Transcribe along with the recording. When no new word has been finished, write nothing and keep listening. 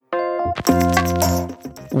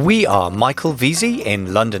We are Michael Veazey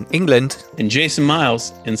in London, England. And Jason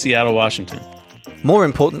Miles in Seattle, Washington. More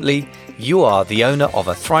importantly, you are the owner of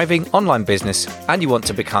a thriving online business and you want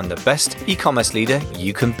to become the best e-commerce leader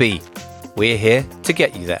you can be. We're here to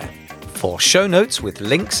get you there. For show notes with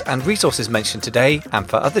links and resources mentioned today, and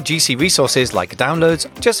for other GC resources like downloads,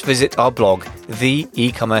 just visit our blog,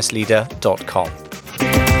 theecommerceleader.com.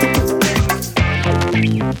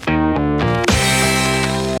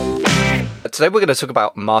 Today we're going to talk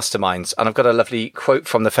about masterminds, and I've got a lovely quote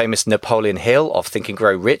from the famous Napoleon Hill of Think and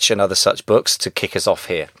Grow Rich and other such books to kick us off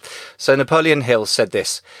here. So Napoleon Hill said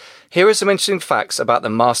this: "Here are some interesting facts about the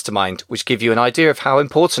mastermind which give you an idea of how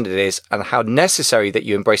important it is and how necessary that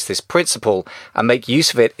you embrace this principle and make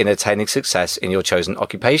use of it in attaining success in your chosen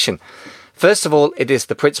occupation. First of all, it is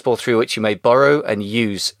the principle through which you may borrow and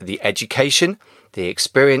use the education, the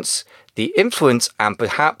experience, the influence, and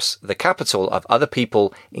perhaps the capital of other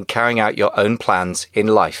people in carrying out your own plans in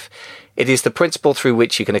life. It is the principle through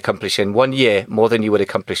which you can accomplish in 1 year more than you would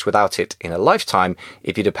accomplish without it in a lifetime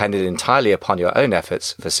if you depended entirely upon your own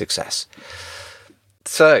efforts for success."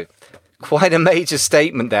 So, quite a major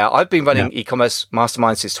statement there. I've been running e-commerce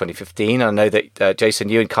masterminds since 2015. I know that Jason,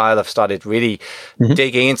 you and Kyle have started really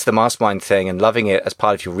digging into the mastermind thing and loving it as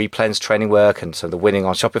part of your replens training work and some of the winning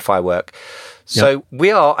on Shopify work. So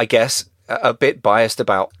we are, I guess, a bit biased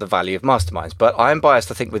about the value of masterminds, but I'm biased,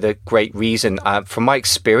 I think, with a great reason. From my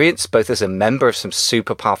experience, both as a member of some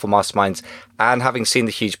super powerful masterminds and having seen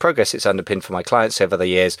the huge progress it's underpinned for my clients over the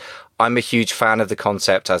years, I'm a huge fan of the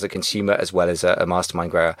concept as a consumer as well as a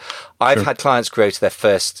mastermind grower. I've had clients grow to their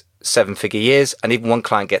first 7-figure years, and even one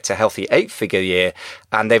client gets a healthy 8-figure year,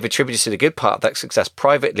 and they've attributed a good part of that success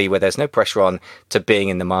privately, where there's no pressure on, to being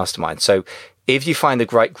in the mastermind. So if you find the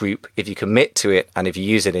right group, if you commit to it, and if you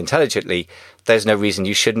use it intelligently, there's no reason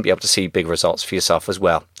you shouldn't be able to see big results for yourself as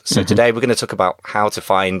well. So today we're going to talk about how to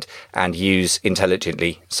find and use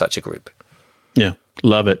intelligently such a group. Yeah,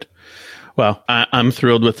 love it. Well, I'm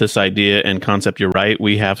thrilled with this idea and concept. You're right.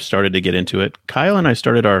 We have started to get into it. Kyle and I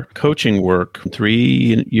started our coaching work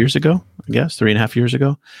 3 years ago, I guess, 3.5 years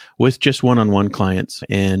ago, with just one-on-one clients,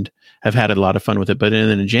 and have had a lot of fun with it. But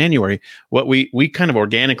then in January, what we kind of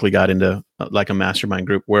organically got into like a mastermind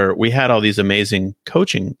group where we had all these amazing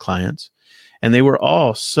coaching clients, and they were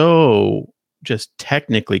all so just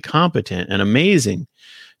technically competent and amazing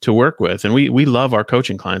to work with. And we love our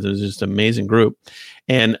coaching clients. It was just an amazing group.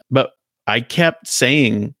 But I kept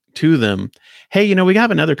saying to them, hey, we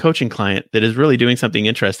have another coaching client that is really doing something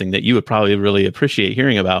interesting that you would probably really appreciate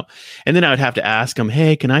hearing about. And then I would have to ask them,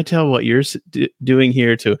 hey, can I tell what you're doing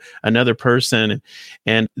here to another person?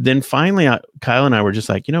 And then finally, Kyle and I were just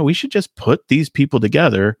like, we should just put these people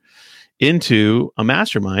together into a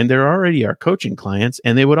mastermind. They're already our coaching clients,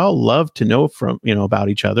 and they would all love to know from, about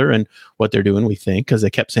each other and what they're doing, we think, because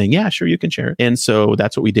they kept saying, yeah, sure, you can share it. And so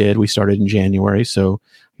that's what we did. We started in January. So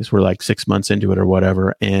I guess we're like 6 months into it or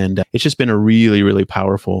whatever. And it's just been a really, really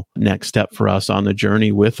powerful next step for us on the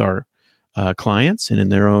journey with our clients and in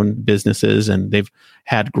their own businesses. And they've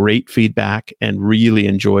had great feedback and really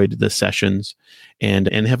enjoyed the sessions and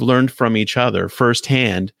have learned from each other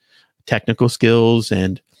firsthand technical skills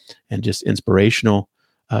and just inspirational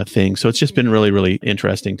things. So it's just been really, really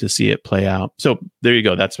interesting to see it play out. So there you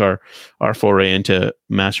go. That's our foray into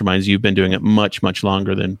masterminds. You've been doing it much, much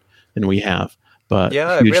longer than we have, but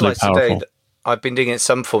yeah, hugely I realized powerful. Today I've been doing it in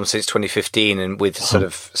some form since 2015, and with sort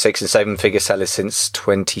of 6 and 7 figure sellers since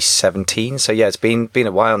 2017. So yeah, it's been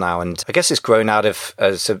a while now, and I guess it's grown out of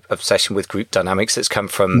as an obsession with group dynamics that's come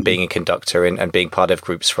from being a conductor and being part of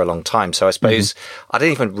groups for a long time. So I suppose I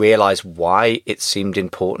didn't even realize why it seemed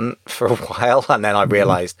important for a while, and then I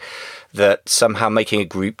realized that somehow making a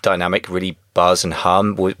group dynamic really buzz and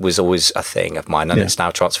hum was always a thing of mine, and it's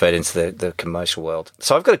now transferred into the commercial world.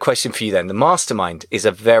 So I've got a question for you then. The mastermind is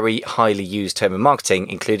a very highly used term in marketing,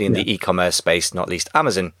 including in the e-commerce space, not least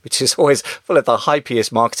Amazon, which is always full of the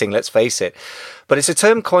hypiest marketing, let's face it. But it's a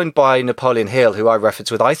term coined by Napoleon Hill, who I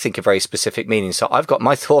reference with, I think, a very specific meaning. So I've got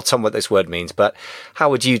my thoughts on what this word means, but how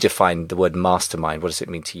would you define the word mastermind? What does it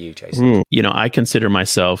mean to you, Jason? I consider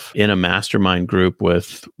myself in a mastermind group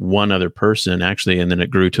with one other person, actually, and then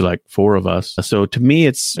it grew to like 4 of us. So to me,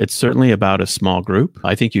 it's certainly about a small group.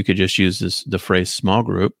 I think you could just use the phrase small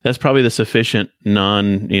group. That's probably the sufficient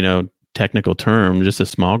technical term, just a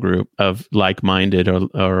small group of like-minded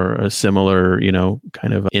or a similar,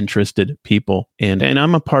 kind of interested people. And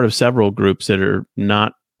I'm a part of several groups that are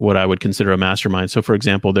not what I would consider a mastermind. So, for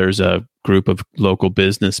example, there's a group of local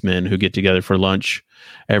businessmen who get together for lunch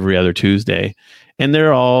every other Tuesday. And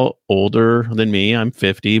they're all older than me. I'm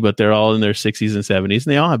 50, but they're all in their 60s and 70s.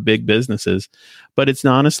 And they all have big businesses. But it's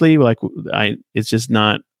honestly like, it's just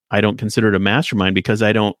not, I don't consider it a mastermind because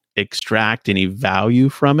I don't extract any value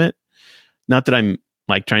from it. Not that I'm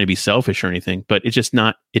like trying to be selfish or anything, but it's just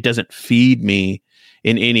not, it doesn't feed me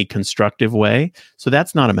in any constructive way. So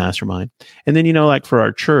that's not a mastermind. And then, like for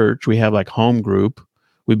our church, we have like home group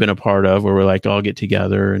we've been a part of where we're like all get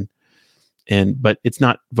together but it's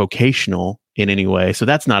not vocational in any way. So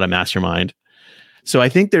that's not a mastermind. So I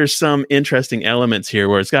think there's some interesting elements here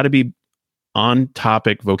where it's got to be on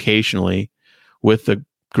topic vocationally with the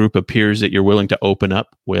group of peers that you're willing to open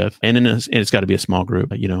up with. And it's got to be a small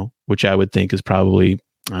group, which I would think is probably,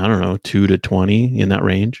 2 to 20 in that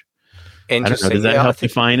range. Interesting. Does that help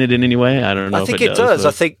define it in any way? I don't know. I think it does.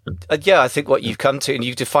 I think what you've come to, and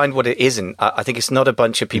you've defined what it isn't. I think it's not a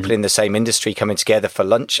bunch of people in the same industry coming together for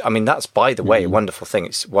lunch. I mean, that's, by the way, a wonderful thing.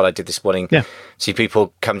 It's what I did this morning. Yeah. See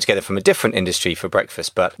people come together from a different industry for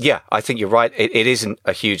breakfast. But yeah, I think you're right. It isn't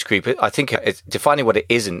a huge group. I think it's defining what it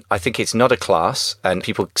isn't. I think it's not a class, and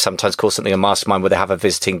people sometimes call something a mastermind where they have a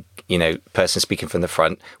visiting, person speaking from the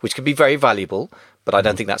front, which could be very valuable. But I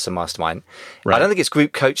don't think that's a mastermind. Right. I don't think it's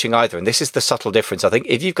group coaching either. And this is the subtle difference. I think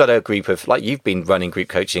if you've got a group of, like you've been running group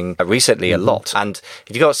coaching recently a lot, and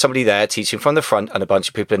if you've got somebody there teaching from the front and a bunch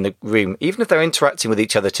of people in the room, even if they're interacting with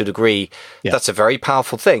each other to a degree, that's a very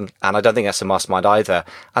powerful thing. And I don't think that's a mastermind either.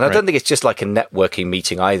 And I don't think it's just like a networking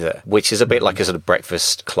meeting either, which is a bit like a sort of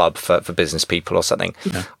breakfast club for business people or something.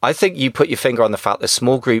 Yeah. I think you put your finger on the fact that a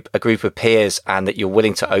small group, a group of peers, and that you're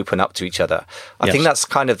willing to open up to each other. I think that's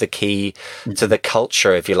kind of the key to the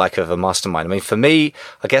culture, if you like, of a mastermind. I mean, for me,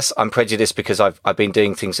 I guess I'm prejudiced because I've been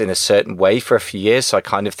doing things in a certain way for a few years, so I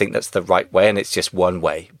kind of think that's the right way, and it's just one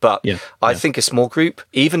way. But I think a small group,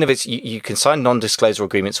 even if it's you can sign non-disclosure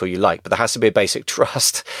agreements all you like, but there has to be a basic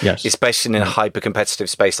trust, especially in a hyper-competitive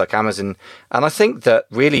space like Amazon. And I think that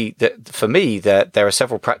really, that for me, that there are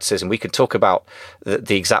several practices, and we could talk about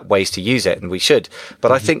the exact ways to use it, and we should.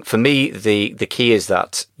 But I think for me, the key is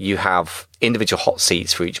that you have individual hot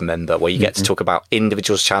seats for each member where you get to talk about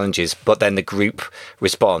individuals' challenges, but then the group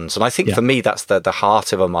responds. And I think for me, that's the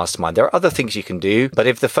heart of a mastermind. There are other things you can do, but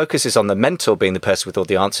if the focus is on the mentor being the person with all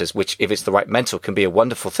the answers, which if it's the right mentor can be a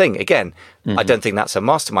wonderful thing. Again, I don't think that's a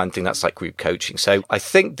mastermind thing. That's like group coaching. So I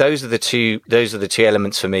think those are the two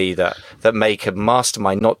elements for me that make a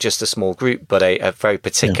mastermind not just a small group, but a very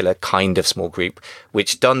particular kind of small group,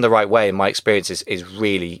 which done the right way, in my experience, is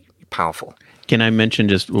really powerful. Can I mention,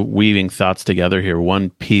 just weaving thoughts together here, one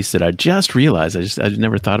piece that I just realized, I've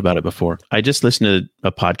never thought about it before. I just listened to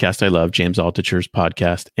a podcast I love, James Altucher's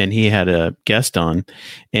podcast, and he had a guest on,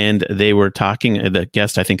 and they were talking, the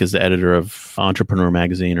guest I think is the editor of Entrepreneur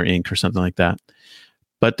Magazine or Inc. or something like that.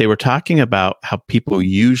 But they were talking about how people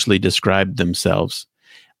usually describe themselves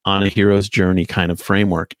on a hero's journey kind of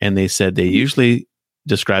framework. And they said they usually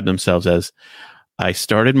describe themselves as, I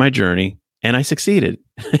started my journey and I succeeded.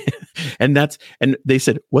 And they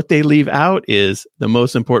said what they leave out is the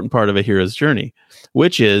most important part of a hero's journey,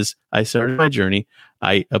 which is I started my journey,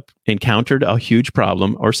 I encountered a huge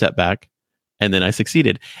problem or setback, and then I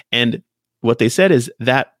succeeded. And what they said is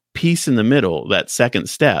that piece in the middle, that second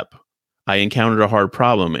step, I encountered a hard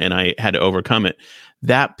problem and I had to overcome it.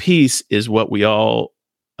 That piece is what we all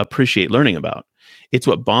appreciate learning about. It's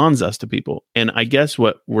what bonds us to people. And I guess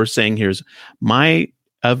what we're saying here is my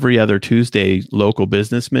every other Tuesday local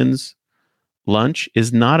businessman's lunch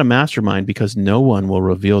is not a mastermind because no one will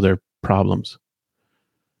reveal their problems.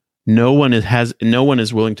 No one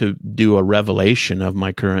is willing to do a revelation of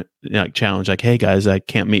my current challenge. Like, hey guys, I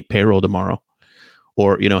can't meet payroll tomorrow.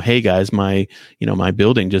 Or, hey guys, my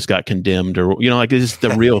building just got condemned, or, like it's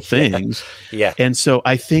the real things. Yeah. And so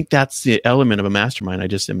I think that's the element of a mastermind. I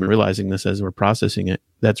just am realizing this as we're processing it.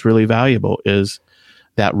 That's really valuable, is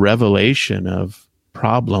that revelation of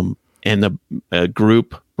problem and the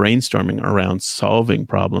group brainstorming around solving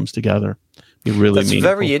problems together. Be really That's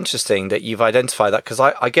meaningful. Very interesting that you've identified that, because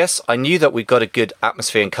I guess I knew that we've got a good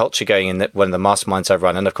atmosphere and culture going in that one of the masterminds I've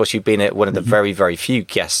run, and of course you've been one of the very, very few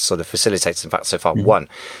guests or the facilitators, in fact so far one,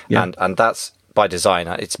 and that's by design.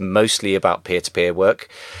 It's mostly about peer-to-peer work.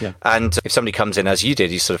 Yeah. And if somebody comes in as you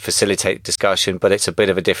did, you sort of facilitate discussion, but it's a bit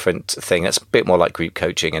of a different thing. It's a bit more like group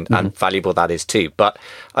coaching, and valuable that is too. But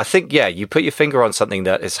I think, you put your finger on something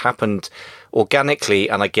that has happened organically,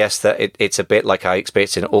 and I guess that it's a bit like I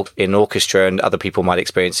experienced in orchestra, and other people might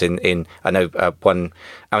experience in I know one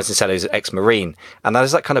Amazon seller is ex-Marine, and that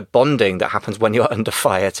is that kind of bonding that happens when you're under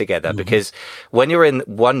fire together, because when you're in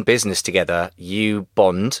one business together, you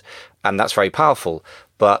bond, and that's very powerful.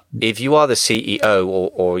 But if you are the CEO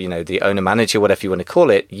or the owner manager, whatever you want to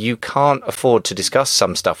call it, you can't afford to discuss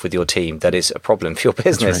some stuff with your team that is a problem for your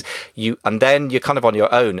business. Right. And then you're kind of on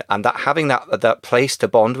your own, and that having that place to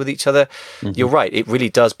bond with each other, you're right, it really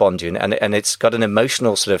does bond you, and it's got an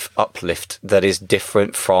emotional sort of uplift that is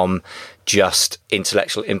different from just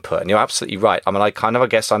intellectual input. And you're absolutely right. I mean, I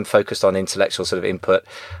guess I'm focused on intellectual sort of input,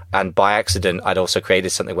 and by accident, I'd also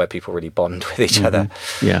created something where people really bond with each other.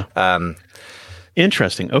 Yeah.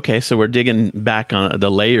 Interesting. Okay, so we're digging back on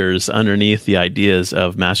the layers underneath the ideas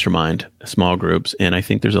of Mastermind small groups, and I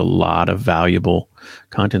think there's a lot of valuable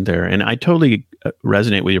content there. And I totally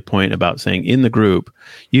resonate with your point about saying in the group,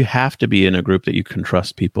 you have to be in a group that you can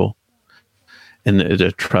trust people, and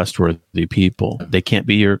they're trustworthy people. They can't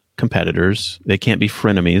be your competitors. They can't be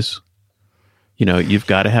frenemies. You've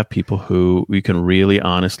got to have people who you can really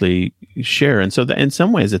honestly share. And so in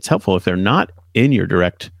some ways, it's helpful if they're not in your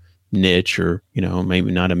direct niche or,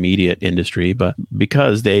 maybe not immediate industry, but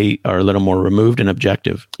because they are a little more removed and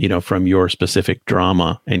objective, from your specific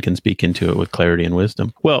drama and can speak into it with clarity and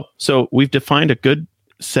wisdom. Well, so we've defined a good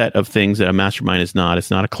set of things that a mastermind is not. It's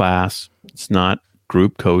not a class. It's not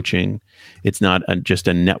group coaching. It's not just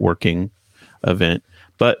a networking event.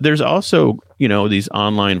 But there's also, these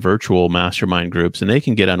online virtual mastermind groups, and they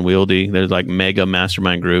can get unwieldy. There's like mega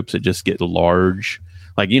mastermind groups that just get large.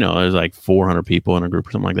 Like, there's like 400 people in a group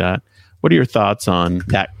or something like that. What are your thoughts on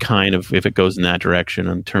that kind of, if it goes in that direction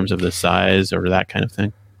in terms of the size or that kind of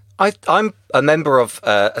thing? I'm a member of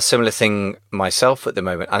a similar thing myself at the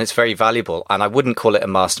moment, and it's very valuable. And I wouldn't call it a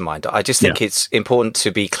mastermind. I just think it's important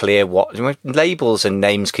to be clear labels and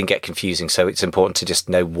names can get confusing. So it's important to just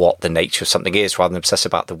know what the nature of something is rather than obsess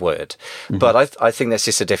about the word. But I think that's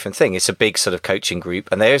just a different thing. It's a big sort of coaching group,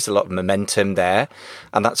 and there's a lot of momentum there,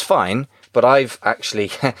 and that's fine. But I've actually,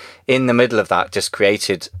 in the middle of that, just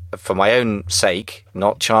created, for my own sake,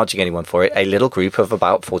 not charging anyone for it, a little group of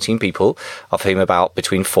about 14 people, of whom about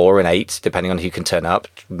between 4 and 8, depending on who can turn up,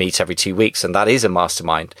 meet every 2 weeks. And that is a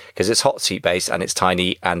mastermind because it's hot seat based and it's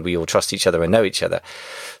tiny and we all trust each other and know each other.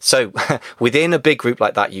 So within a big group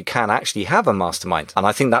like that, you can actually have a mastermind. And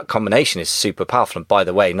I think that combination is super powerful. And by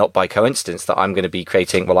the way, not by coincidence that I'm going to be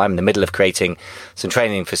I'm in the middle of creating some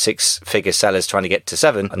training for 6-figure sellers trying to get to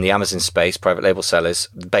 7 and the Amazon space, private label sellers,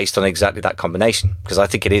 based on exactly that combination, because I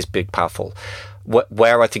think it is big, powerful.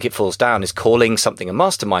 Where I think it falls down is calling something a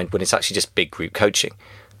mastermind when it's actually just big group coaching.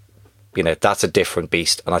 That's a different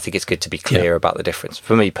beast, and I think it's good to be clear about the difference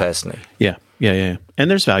for me personally. Yeah.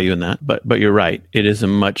 And there's value in that, but you're right. It is a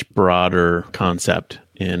much broader concept,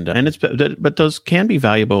 and but those can be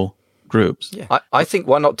valuable groups. Yeah. I think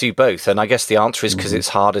why not do both? And I guess the answer is because it's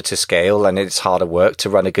harder to scale and it's harder work to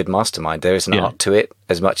run a good mastermind. There is an art to it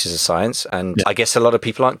as much as a science. And I guess a lot of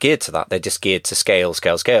people aren't geared to that. They're just geared to scale.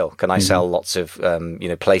 Can I sell lots of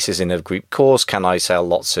places in a group course? Can I sell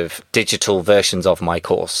lots of digital versions of my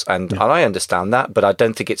course? And I understand that, but I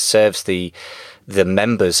don't think it serves the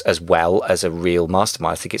members as well as a real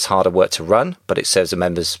mastermind. I think it's harder work to run, but it serves the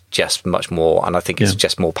members just much more. And I think it's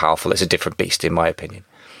just more powerful. It's a different beast, in my opinion.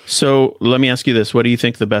 So let me ask you this. What do you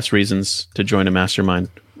think the best reasons to join a mastermind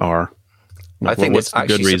are? I think there's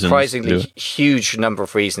actually surprisingly huge number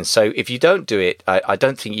of reasons. So if you don't do it, I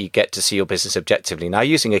don't think you get to see your business objectively. Now,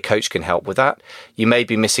 using a coach can help with that. You may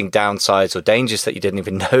be missing downsides or dangers that you didn't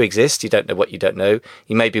even know exist. You don't know what you don't know.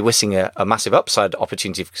 You may be missing a massive upside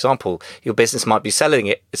opportunity. For example, your business might be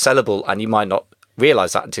sellable, and you might not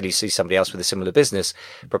realize that until you see somebody else with a similar business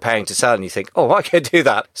preparing to sell and you think, oh, I could do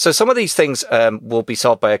that. So some of these things will be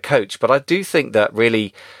solved by a coach, but I do think that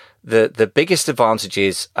really the biggest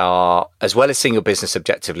advantages are, as well as seeing your business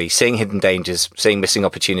objectively, seeing hidden dangers, seeing missing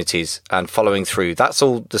opportunities and following through. That's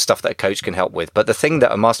all the stuff that a coach can help with. But the thing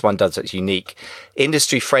that a mastermind does that's unique,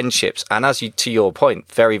 industry friendships, and to your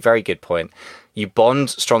point, very, very good point, you bond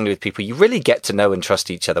strongly with people. You really get to know and trust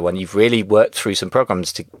each other when you've really worked through some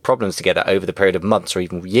problems together over the period of months or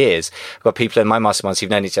even years. I've got people in my masterminds who've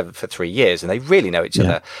known each other for 3 years and they really know each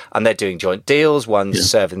other, and they're doing joint deals. One's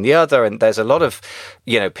serving the other, and there's a lot of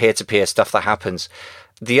peer-to-peer stuff that happens.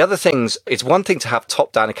 The other things, it's one thing to have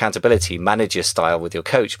top-down accountability, manager style with your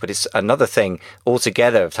coach, but it's another thing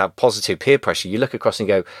altogether to have positive peer pressure. You look across and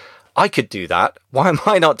go, I could do that. Why am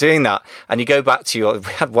I not doing that? And you go back to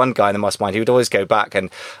we had one guy in the mastermind who would always go back and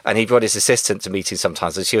he brought his assistant to meetings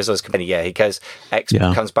sometimes. And she was always complaining, he goes,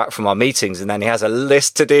 comes back from our meetings and then he has a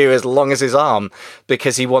list to do as long as his arm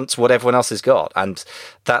because he wants what everyone else has got. And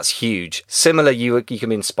that's huge. Similar, you can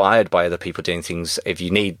be inspired by other people doing things if you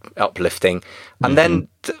need uplifting. And then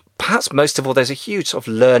perhaps most of all, there's a huge sort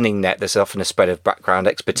of learning net. There's often a spread of background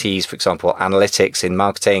expertise, for example, analytics in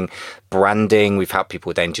marketing, branding. We've had people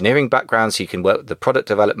with engineering backgrounds, so you can work with the product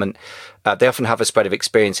development. They often have a spread of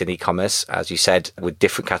experience in e-commerce, as you said, with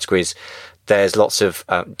different categories. There's lots of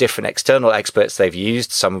different external experts they've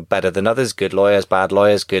used. Some are better than others, good lawyers, bad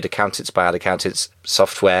lawyers, good accountants, bad accountants,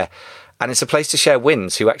 software. And it's a place to share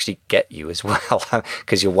wins who actually get you as well,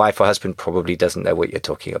 because your wife or husband probably doesn't know what you're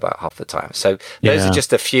talking about half the time. So those are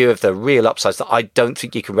just a few of the real upsides that I don't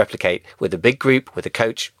think you can replicate with a big group, with a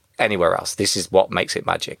coach, anywhere else. This is what makes it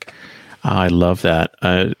magic. I love that.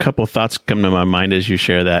 A couple of thoughts come to my mind as you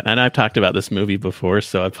share that. And I've talked about this movie before,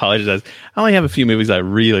 so I apologize. I only have a few movies I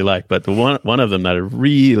really like, but the one of them that I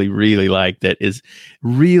really, really like that is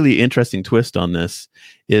really interesting twist on this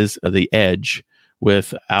is The Edge,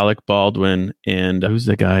 with Alec Baldwin and who's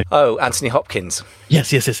the guy? Oh, Anthony Hopkins.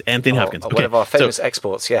 Yes. Anthony Hopkins. Okay. One of our famous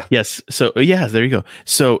exports, yeah. Yes. So, there you go.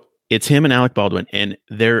 So it's him and Alec Baldwin, and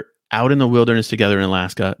they're out in the wilderness together in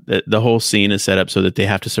Alaska. The whole scene is set up so that they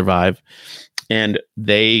have to survive. And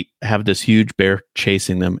they have this huge bear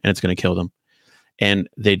chasing them, and it's going to kill them. And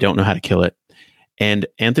they don't know how to kill it. And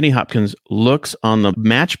Anthony Hopkins looks on the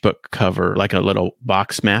matchbook cover, like a little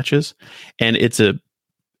box matches, and it's a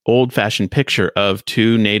old-fashioned picture of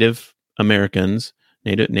two Native Americans,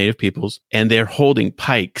 native peoples, and they're holding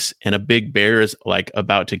pikes, and a big bear is like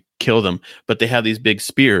about to kill them, but they have these big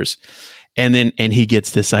spears. And he gets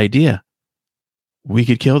this idea: we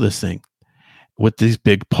could kill this thing with these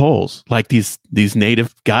big poles, like these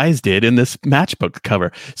native guys did in this matchbook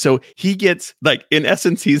cover. So he gets, like, in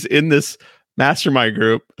essence, he's in this mastermind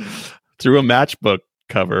group through a matchbook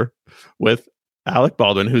cover with Alec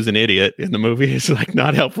Baldwin, who's an idiot in the movie, is like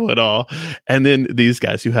not helpful at all. And then these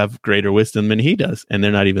guys who have greater wisdom than he does, and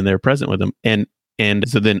they're not even there present with him. And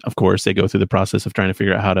so then, of course, they go through the process of trying to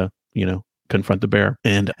figure out how to, confront the bear.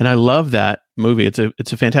 And I love that movie. It's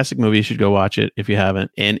a fantastic movie. You should go watch it if you haven't.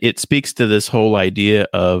 And it speaks to this whole idea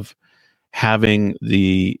of having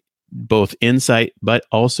the both insight, but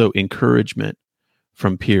also encouragement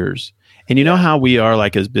from peers. And you know how we are,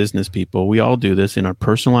 like, as business people, we all do this in our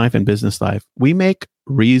personal life and business life. We make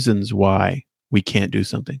reasons why we can't do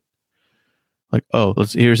something. Like,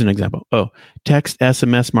 here's an example. Text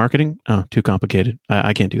SMS marketing. Oh, too complicated.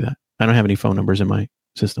 I can't do that. I don't have any phone numbers in my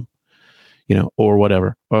system, or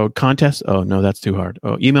whatever. Contest. Oh, no, that's too hard.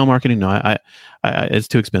 Email marketing. No, I it's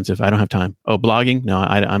too expensive. I don't have time. Blogging. No,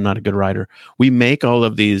 I'm not a good writer. We make all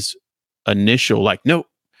of these initial,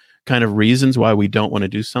 kind of reasons why we don't want to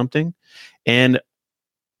do something. And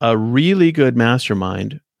a really good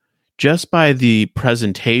mastermind, just by the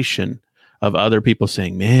presentation of other people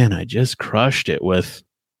saying, man, I just crushed it with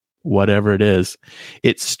whatever it is,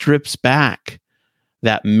 it strips back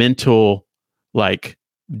that mental,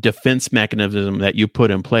 defense mechanism that you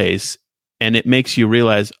put in place. And it makes you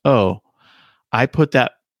realize, I put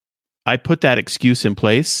that excuse in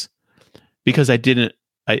place because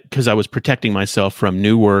I was protecting myself from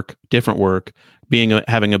new work, different work,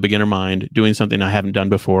 having a beginner mind, doing something I haven't done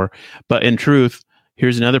before. But in truth,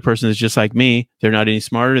 here's another person that's just like me. They're not any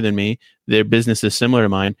smarter than me. Their business is similar to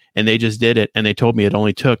mine, and they just did it. And they told me it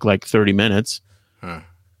only took 30 minutes.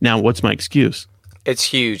 Now, what's my excuse? It's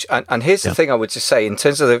huge. And here's the thing I would just say, in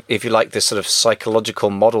terms of, if you like, this sort of psychological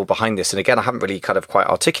model behind this. And again, I haven't really kind of quite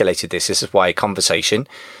articulated this. This is why a conversation,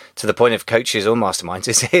 to the point of coaches or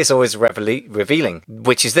masterminds, is always revealing,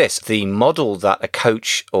 which is this: the model that a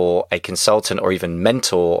coach or a consultant or even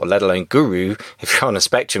mentor, or let alone guru, if you're on a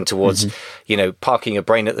spectrum towards, parking your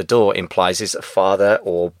brain at the door, implies is a father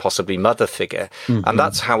or possibly mother figure. And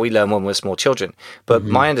that's how we learn when we're small children. But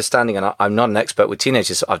my understanding, and I'm not an expert with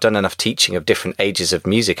teenagers, I've done enough teaching of different ages of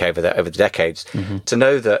music over the decades to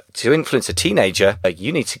know that to influence a teenager,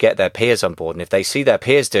 you need to get their peers on board. And if they see their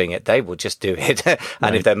peers doing it, they will just do it.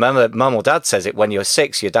 And if their mum or dad says it, when you're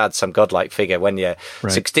 6, your dad's some godlike figure. When you're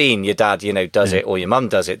 16, your dad, does it, or your mum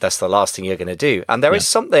does it. That's the last thing you're going to do. And there is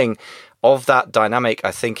something of that dynamic,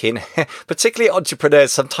 I think, in particularly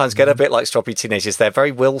entrepreneurs sometimes get a bit like stroppy teenagers. They're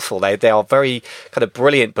very willful. They are very kind of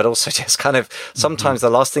brilliant, but also just kind of sometimes the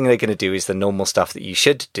last thing they're going to do is the normal stuff that you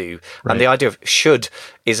should do. And the idea of should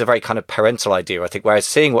is a very kind of parental idea, I think, whereas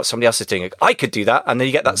seeing what somebody else is doing, I could do that. And then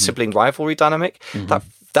you get that sibling rivalry dynamic. That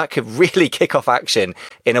really kick off action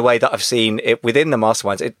in a way that I've seen it within the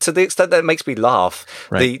masterminds, to the extent that it makes me laugh.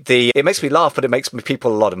 Right. It makes me laugh, but it makes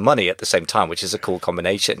people a lot of money at the same time, which is a cool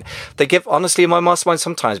combination. They give, honestly, in my mastermind,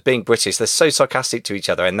 sometimes being British, they're so sarcastic to each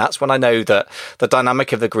other. And that's when I know that the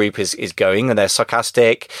dynamic of the group is going, and they're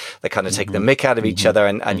sarcastic. They kind of take the mick out of each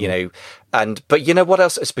other. But you know what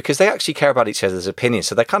else? It's because they actually care about each other's opinions.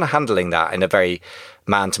 So they're kind of handling that in a very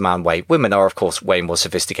man-to-man way. Women are, of course, way more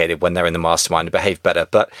sophisticated when they're in the mastermind and behave better.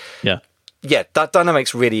 But yeah, that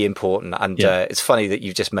dynamic's really important. And it's funny that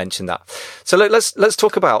you've just mentioned that. So let's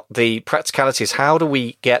talk about the practicalities. How do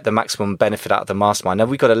we get the maximum benefit out of the mastermind? Now,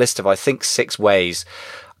 we've got a list of, I think, 6 ways.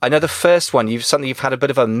 I know the first one, something you've had a bit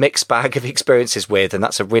of a mixed bag of experiences with, and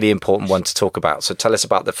that's a really important one to talk about. So tell us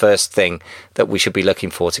about the first thing that we should be looking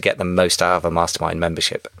for to get the most out of a mastermind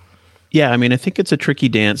membership. Yeah, I mean, I think it's a tricky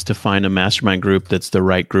dance to find a mastermind group that's the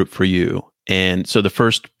right group for you. And so the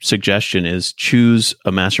first suggestion is choose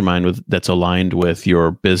a mastermind that's aligned with your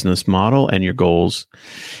business model and your goals.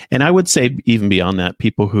 And I would say even beyond that,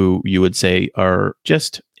 people who you would say are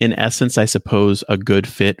just, in essence, I suppose, a good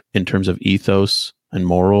fit in terms of ethos and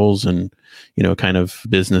morals and, kind of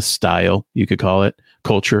business style, you could call it,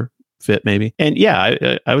 culture fit maybe. And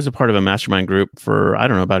yeah, I was a part of a mastermind group for, I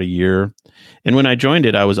don't know, about a year. And when I joined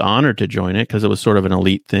it, I was honored to join it because it was sort of an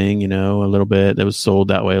elite thing, a little bit. It was sold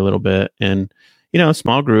that way a little bit. And, a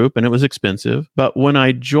small group, and it was expensive. But when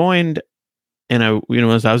I joined, and I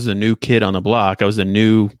was the new kid on the block, I was the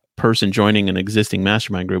new person joining an existing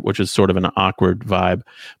mastermind group, which is sort of an awkward vibe.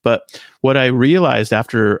 But what I realized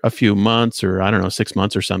after a few months, or I don't know, 6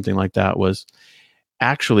 months or something like that, was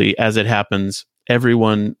actually, as it happens,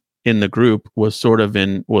 everyone in the group was sort of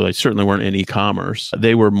they certainly weren't in e-commerce.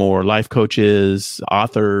 They were more life coaches,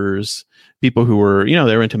 authors, people who were, they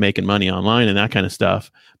were into making money online and that kind of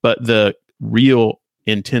stuff. But the real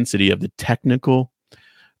intensity of the technical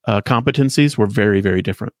competencies were very, very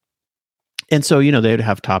different. And so, they'd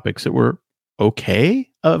have topics that were okay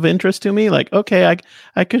of interest to me. Like, okay,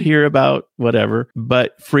 I could hear about whatever.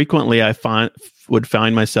 But frequently I would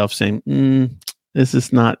find myself saying, this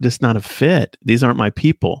is not a fit. These aren't my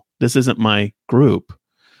people. This isn't my group.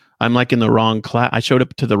 I'm like in the wrong class. I showed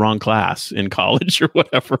up to the wrong class in college or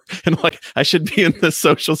whatever. And like, I should be in the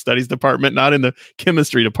social studies department, not in the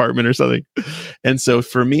chemistry department or something. And so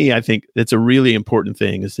for me, I think it's a really important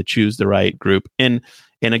thing is to choose the right group. And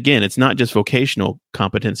again, it's not just vocational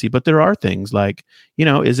competency, but there are things like,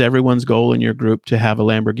 is everyone's goal in your group to have a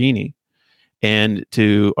Lamborghini? And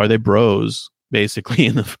are they bros, basically,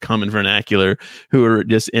 in the common vernacular, who are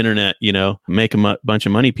just internet, make a bunch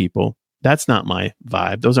of money people? That's not my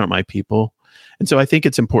vibe. Those aren't my people. And so I think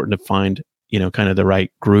it's important to find, kind of the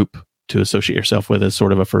right group to associate yourself with as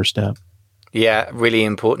sort of a first step. Yeah, really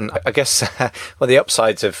important. I guess, well, the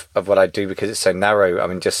upsides of what I do, because it's so narrow, I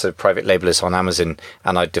mean, just sort of private labelers on Amazon,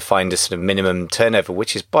 and I defined a sort of minimum turnover,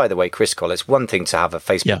 which is, by the way, critical. It's one thing to have a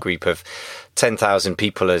Facebook group of 10,000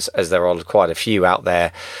 people, as there are quite a few out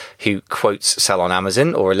there who, quotes, sell on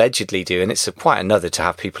Amazon or allegedly do. And it's quite another to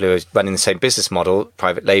have people who are running the same business model,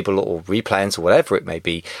 private label or replans or whatever it may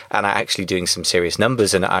be, and are actually doing some serious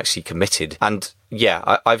numbers and are actually committed. And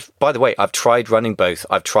yeah, I've tried running both.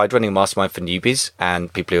 I've tried running a mastermind for newbies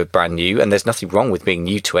and people who are brand new, and there's nothing wrong with being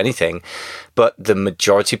new to anything. But the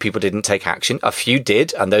majority of people didn't take action. A few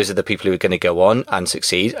did, and those are the people who are going to go on and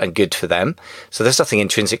succeed, and good for them. So there's nothing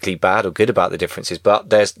intrinsically bad or good about the differences, but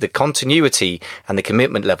there's the continuity and the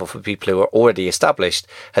commitment level for people who are already established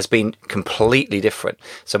has been completely different.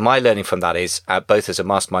 So my learning from that is, both as a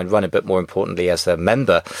mastermind runner, but more importantly as a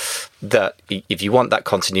member, that if you want that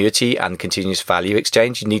continuity and continuous value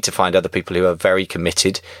exchange, you need to find other people who are very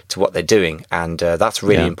committed to what they're doing. And that's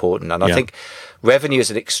really important. And I think revenue is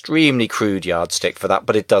an extremely crude yardstick for that,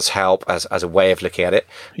 but it does help as a way of looking at it.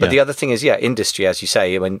 But the other thing is, industry, as you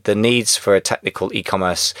say, I mean, the needs for a technical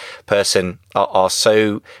e-commerce person are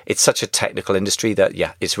so, it's such a technical industry that,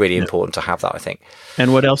 it's really important to have that, I think.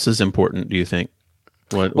 And what else is important, do you think?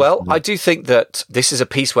 I do think that this is a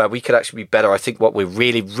piece where we could actually be better. I think what we're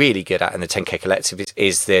really, really good at in the 10K Collective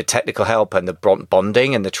is the technical help and the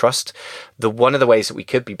bonding and the trust. One of the ways that we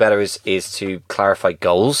could be better is to clarify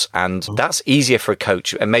goals, and that's easier for a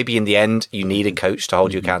coach. And maybe in the end, you need a coach to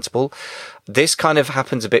hold you accountable. This kind of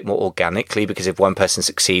happens a bit more organically, because if one person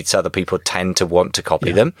succeeds, other people tend to want to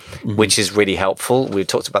copy them, which is really helpful. We've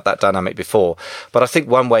talked about that dynamic before. But I think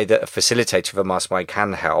one way that a facilitator of a mastermind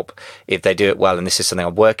can help, if they do it well, and this is something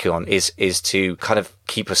I'm working on, is to kind of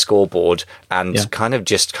keep a scoreboard and kind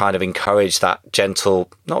of encourage that gentle,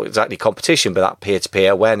 not exactly competition, but that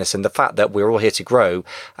peer-to-peer awareness, and the fact that that we're all here to grow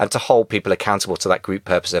and to hold people accountable to that group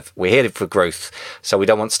purpose of we're here for growth. So we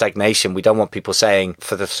don't want stagnation. We don't want people saying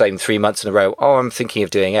for the same 3 months in a row, oh, I'm thinking of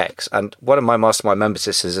doing X. And one of my mastermind members,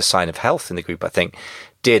 this is a sign of health in the group, I think,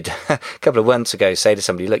 did a couple of months ago say to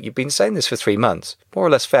somebody, look, you've been saying this for 3 months, more or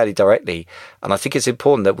less fairly directly, and I think it's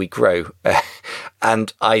important that we grow.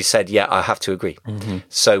 And I said, yeah, I have to agree.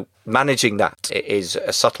 So managing that is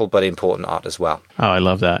a subtle but important art as well. Oh, I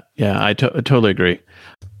love that. Yeah, I totally agree.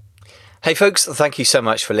 Hey folks, thank you so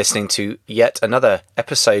much for listening to yet another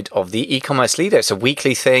episode of the E-commerce Leader. It's a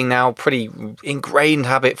weekly thing now, pretty ingrained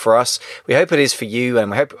habit for us. We hope it is for you,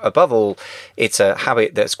 and we hope above all it's a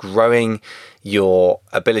habit that's growing your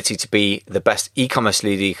ability to be the best e-commerce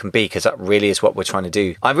leader you can be, because that really is what we're trying to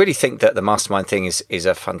do. I really think that the mastermind thing is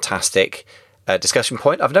a fantastic discussion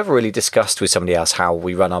point. I've never really discussed with somebody else how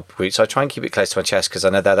we run our group, so I try and keep it close to my chest because I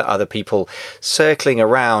know there are other people circling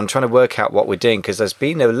around trying to work out what we're doing, because there's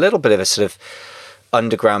been a little bit of a sort of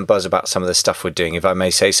underground buzz about some of the stuff we're doing, if I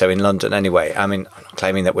may say so, in London anyway. I mean, I'm not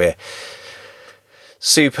claiming that we're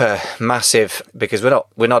super massive, because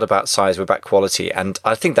we're not about size, we're about quality, and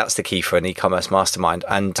I think that's the key for an e-commerce mastermind.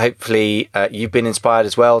 And hopefully you've been inspired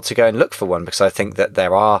as well to go and look for one, because I think that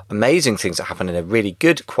there are amazing things that happen in a really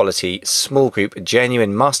good quality small group, a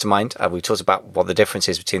genuine mastermind. We talked about what the difference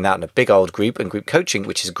is between that and a big old group and group coaching,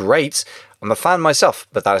 which is great. I'm a fan myself,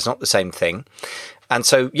 but that is not the same thing. And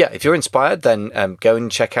so, yeah, if you're inspired, then go and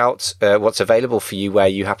check out what's available for you where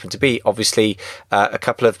you happen to be. Obviously, a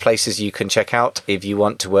couple of places you can check out if you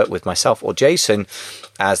want to work with myself or Jason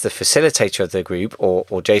as the facilitator of the group,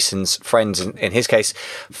 or Jason's friends in his case,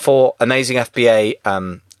 for amazing FBA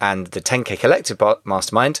and the 10K Collective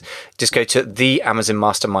Mastermind. Just go to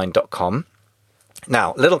theamazonmastermind.com.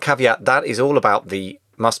 Now, little caveat, that is all about the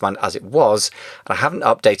Mastermind as it was, and I haven't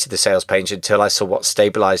updated the sales page until I saw what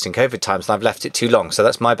stabilized in COVID times, and I've left it too long, so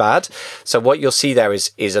that's my bad. So what you'll see there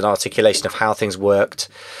is an articulation of how things worked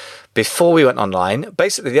before we went online.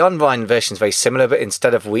 Basically, the online version is very similar, but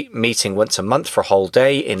instead of meeting once a month for a whole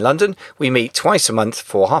day in London, we meet twice a month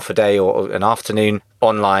for half a day or an afternoon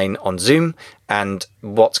online on Zoom. And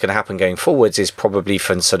what's going to happen going forwards is probably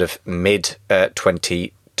from sort of mid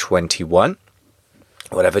 2021.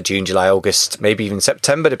 Whatever, June, July, August, maybe even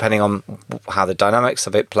September, depending on how the dynamics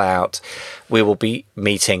of it play out, we will be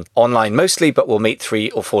meeting online mostly, but we'll meet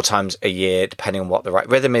 3 or 4 times a year, depending on what the right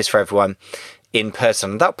rhythm is for everyone, in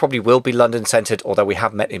person. That probably will be London centered, although we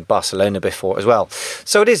have met in Barcelona before as well.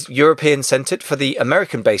 So it is European centered. For the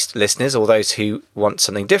American based listeners, or those who want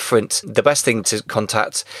something different, the best thing to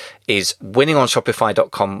contact is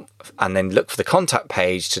winningонshopify.com, and then look for the contact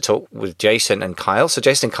page to talk with Jason and Kyle. So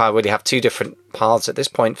Jason and Kyle really have 2 different paths at this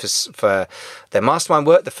point for their mastermind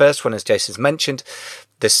work. The first one, as Jason's mentioned,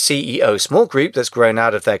 the CEO small group that's grown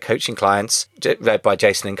out of their coaching clients, led by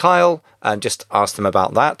Jason and Kyle, and just ask them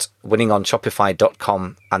about that,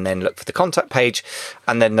 winningonshopify.com, and then look for the contact page.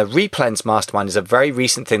 And then the Replens Mastermind is a very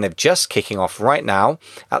recent thing. They're just kicking off right now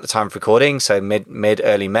at the time of recording, so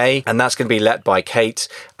early May. And that's going to be led by Kate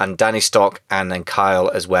and Danny Stock, and then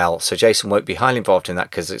Kyle as well. So Jason won't be highly involved in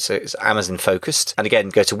that because it's Amazon focused. And again,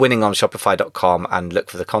 go to winningonshopify.com and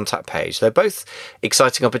look for the contact page. They're both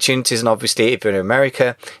exciting opportunities. And obviously, if you're in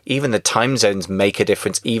America, even the time zones make a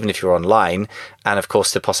difference, even if you're online. And of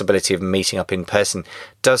course, the possibility of meeting up in person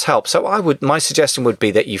does help. So my suggestion would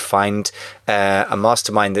be that you find a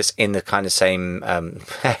mastermind that's in the kind of same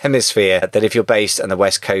hemisphere, that if you're based on the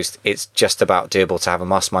West Coast, it's just about doable to have a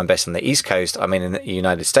mastermind based on the East Coast. I mean, in the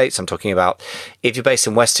United States, I'm talking about. If you're based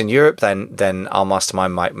in Western Europe, then our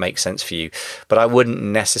mastermind might make sense for you. But I wouldn't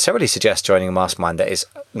necessarily suggest joining a mastermind that is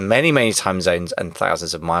many, many time zones and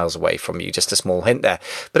thousands of miles away from you. Just a small hint there.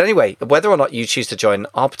 But anyway, whether or not you choose to join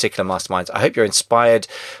our particular masterminds, I hope you're inspired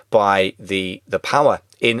by the power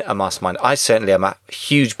in a mastermind. I certainly am a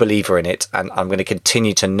huge believer in it, and I'm going to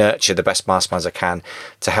continue to nurture the best masterminds I can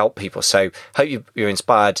to help people. So hope you're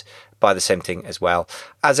inspired by the same thing as well.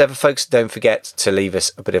 As ever, folks, don't forget to leave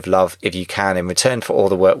us a bit of love if you can, in return for all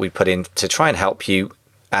the work we put in to try and help you,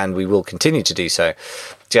 and we will continue to do so.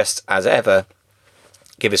 Just as ever,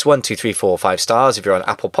 give us 1, 2, 3, 4, 5 stars if you're on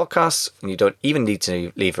Apple Podcasts, and you don't even need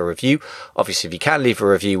to leave a review. Obviously, if you can leave a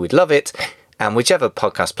review, we'd love it. And whichever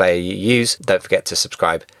podcast player you use, don't forget to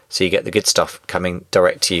subscribe so you get the good stuff coming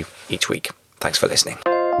direct to you each week. Thanks for listening.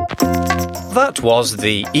 That was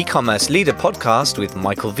the E-commerce Leader podcast with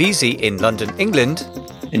Michael Veazey in London, England,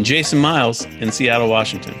 And Jason Miles in Seattle,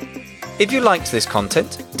 Washington. If you liked this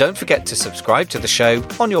content, don't forget to subscribe to the show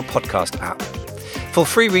on your podcast app. For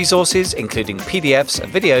free resources, including PDFs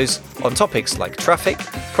and videos on topics like traffic,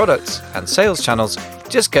 products, and sales channels,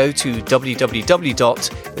 just go to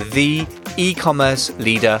www.theamazonmastermind.com.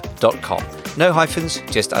 ecommerceleader.com. No hyphens,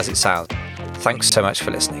 just as it sounds. Thanks so much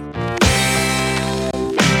for listening.